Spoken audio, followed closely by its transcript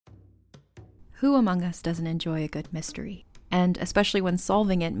Who among us doesn't enjoy a good mystery? And especially when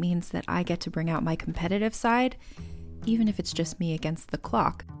solving it means that I get to bring out my competitive side, even if it's just me against the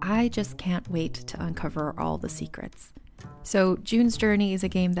clock. I just can't wait to uncover all the secrets. So June's Journey is a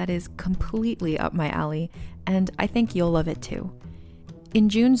game that is completely up my alley, and I think you'll love it too. In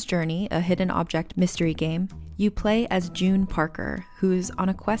June's Journey, a hidden object mystery game, you play as June Parker, who's on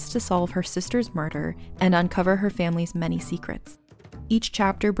a quest to solve her sister's murder and uncover her family's many secrets. Each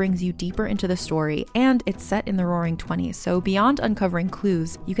chapter brings you deeper into the story, and it's set in the Roaring '20s, so beyond uncovering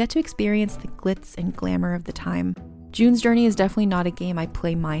clues, you get to experience the glitz and glamour of the time. June's Journey is definitely not a game I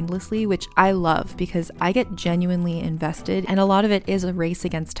play mindlessly, which I love because I get genuinely invested, and a lot of it is a race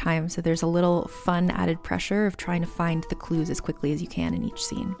against time, so there's a little fun added pressure of trying to find the clues as quickly as you can in each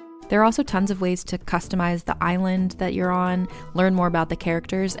scene. There are also tons of ways to customize the island that you're on, learn more about the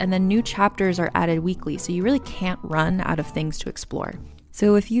characters, and then new chapters are added weekly, so you really can't run out of things to explore.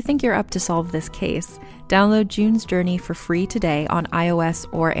 So if you think you're up to solve this case, download June's Journey for free today on iOS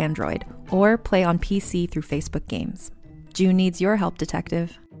or Android, or play on PC through Facebook Games. June needs your help,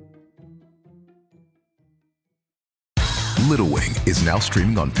 detective. Little Wing is now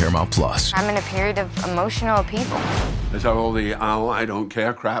streaming on Paramount+. I'm in a period of emotional upheaval. Is that all the I don't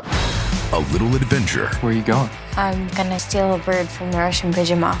care crap? A little adventure. Where are you going? I'm gonna steal a bird from the Russian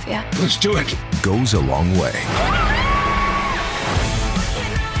pigeon mafia. Let's do it. Goes a long way.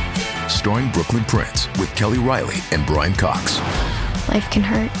 Starring Brooklyn Prince with Kelly Riley and Brian Cox. Life can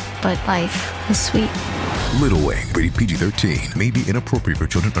hurt, but life is sweet. Little Wing, rated PG-13, may be inappropriate for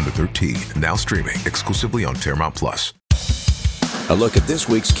children under 13. Now streaming exclusively on Paramount+. A look at this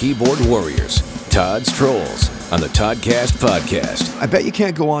week's keyboard warriors, Todd's Trolls, on the Toddcast podcast. I bet you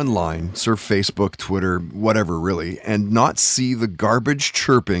can't go online, surf Facebook, Twitter, whatever really, and not see the garbage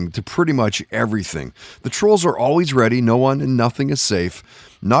chirping to pretty much everything. The trolls are always ready, no one and nothing is safe,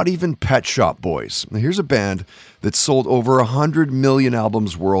 not even Pet Shop Boys. Now here's a band that sold over 100 million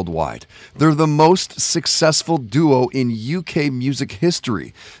albums worldwide. They're the most successful duo in UK music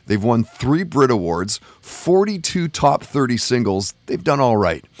history. They've won 3 Brit Awards, 42 top 30 singles. They've done all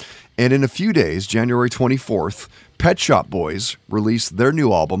right. And in a few days, January 24th, Pet Shop Boys released their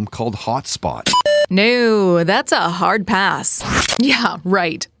new album called Hotspot. No, that's a hard pass. Yeah,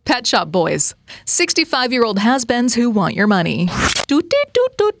 right. Pet Shop Boys. 65-year-old has-beens who want your money. Doot, doot,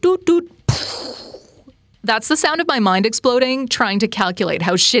 doot, doot, doot, doot. That's the sound of my mind exploding, trying to calculate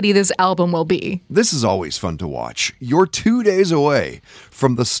how shitty this album will be. This is always fun to watch. You're 2 days away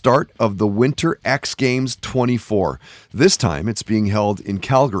from the start of the Winter X Games 24. This time it's being held in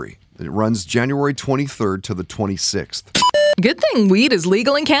Calgary. It runs January 23rd to the 26th. Good thing weed is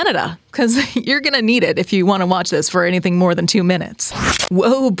legal in Canada, because you're going to need it if you want to watch this for anything more than 2 minutes.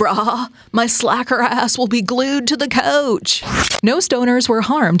 Whoa, brah, my slacker ass will be glued to the couch. No stoners were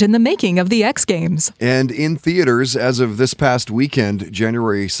harmed in the making of the X Games. And in theaters as of this past weekend,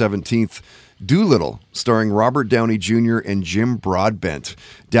 January 17th, Dolittle, starring Robert Downey Jr. and Jim Broadbent.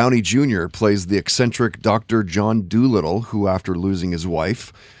 Downey Jr. plays the eccentric Dr. John Dolittle, who, after losing his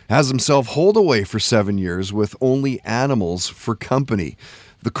wife, has himself holed away for 7 years with only animals for company.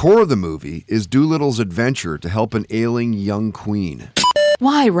 The core of the movie is Dolittle's adventure to help an ailing young queen.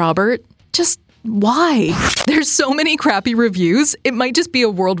 Why, Robert? Just why? There's so many crappy reviews, it might just be a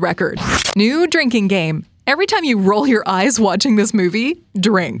world record. New drinking game. Every time you roll your eyes watching this movie,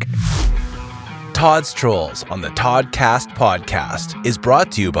 drink. Todd's Trolls on the Toddcast podcast is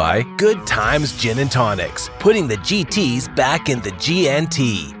brought to you by Good Times Gin and Tonics, putting the GTs back in the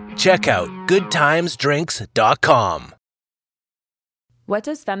GNT. Check out goodtimesdrinks.com. What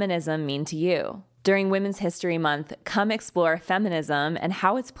does feminism mean to you? During Women's History Month, come explore feminism and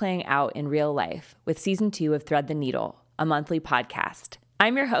how it's playing out in real life with Season 2 of Thread the Needle, a monthly podcast.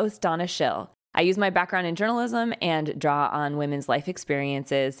 I'm your host, Donna Schill. I use my background in journalism and draw on women's life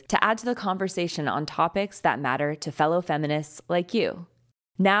experiences to add to the conversation on topics that matter to fellow feminists like you.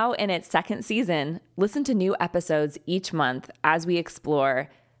 Now in its second season, listen to new episodes each month as we explore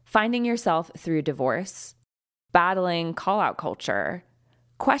finding yourself through divorce, battling call-out culture,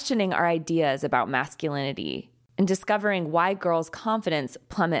 questioning our ideas about masculinity, and discovering why girls' confidence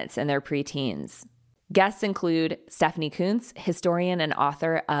plummets in their preteens. Guests include Stephanie Kuntz, historian and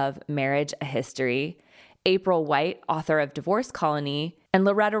author of Marriage, a History, April White, author of Divorce Colony, and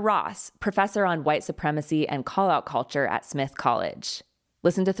Loretta Ross, professor on white supremacy and call-out culture at Smith College.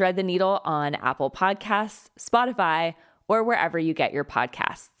 Listen to Thread the Needle on Apple Podcasts, Spotify, or wherever you get your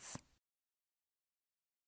podcasts.